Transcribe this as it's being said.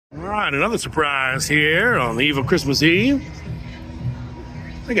All right, another surprise here on the eve of Christmas Eve.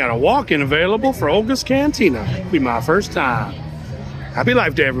 They got a walk-in available for OGA'S Cantina. It'll be my first time. Happy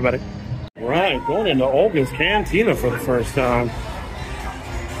Life Day, everybody. All right, going into OGA'S Cantina for the first time.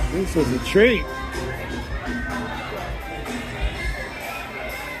 This is a treat.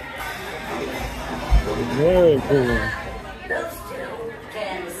 Very cool.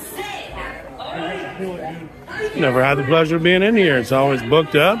 Never had the pleasure of being in here. It's always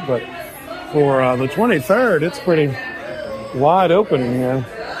booked up, but for the 23rd, it's pretty wide open in here.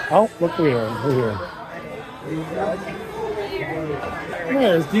 Oh, look here. Look here.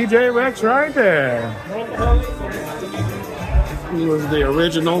 There's DJ Rex right there. He was the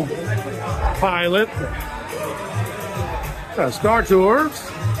original pilot. Star Tours.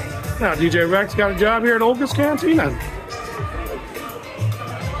 Now DJ Rex got a job here at OGA'S Cantina.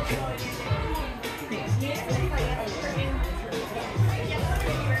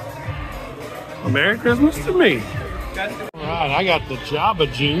 Merry Christmas to me. All right, I got the Java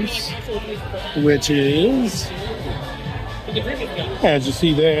Juice, which is, as you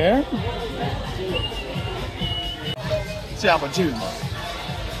see there, Java Juice.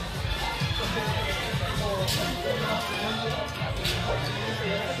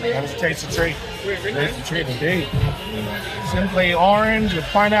 That's a tasty treat. Tasty treat indeed. Simply orange with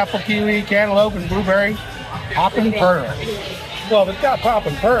pineapple, kiwi, cantaloupe, and blueberry. Poppin' pearl. Well, if it's got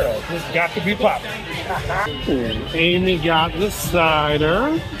poppin' pearl, it's got to be poppin'. And Amy got the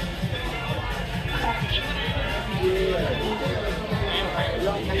cider.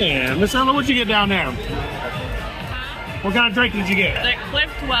 And Miss Ella, what'd you get down there? What kind of drink did you get? The Cliff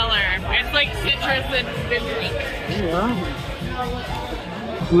Dweller. It's like citrus and bitters. Yeah.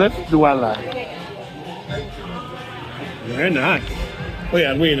 Cliff Dweller. Very nice. Oh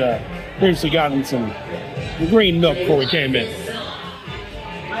yeah, we'd previously gotten some green milk before we came in.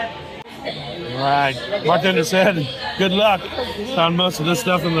 All right, bartender said, good luck. Found most of this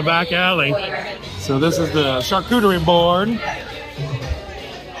stuff in the back alley. So this is the charcuterie board.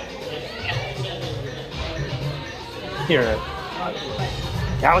 Here,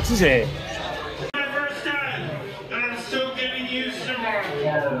 Galaxy's Edge. First time, and I'm still getting used to more.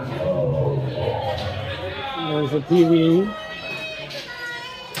 There's a TV.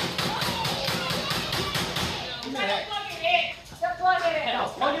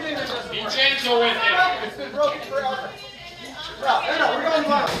 Vincenzo with it. It's been broken forever. No, we're going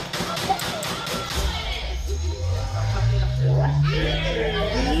live.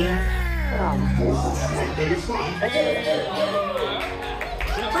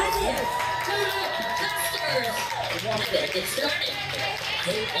 Get started.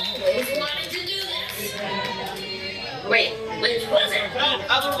 Always wanted to do this. Wait, which was it?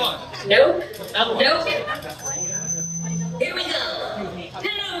 Other one. Nope. Nope. Here we go.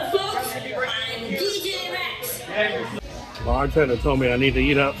 Hello, folks. I'm DJ Rex. Bartender told me I need to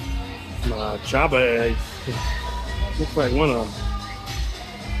eat up my Java eggs. Looks like one of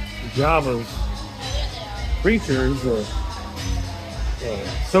Java's creatures or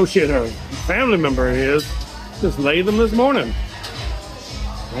associate or family member of his just laid them this morning.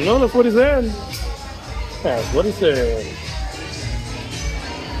 I know that's what he said. That's what he said.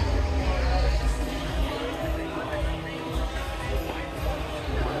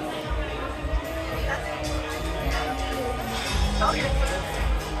 Okay.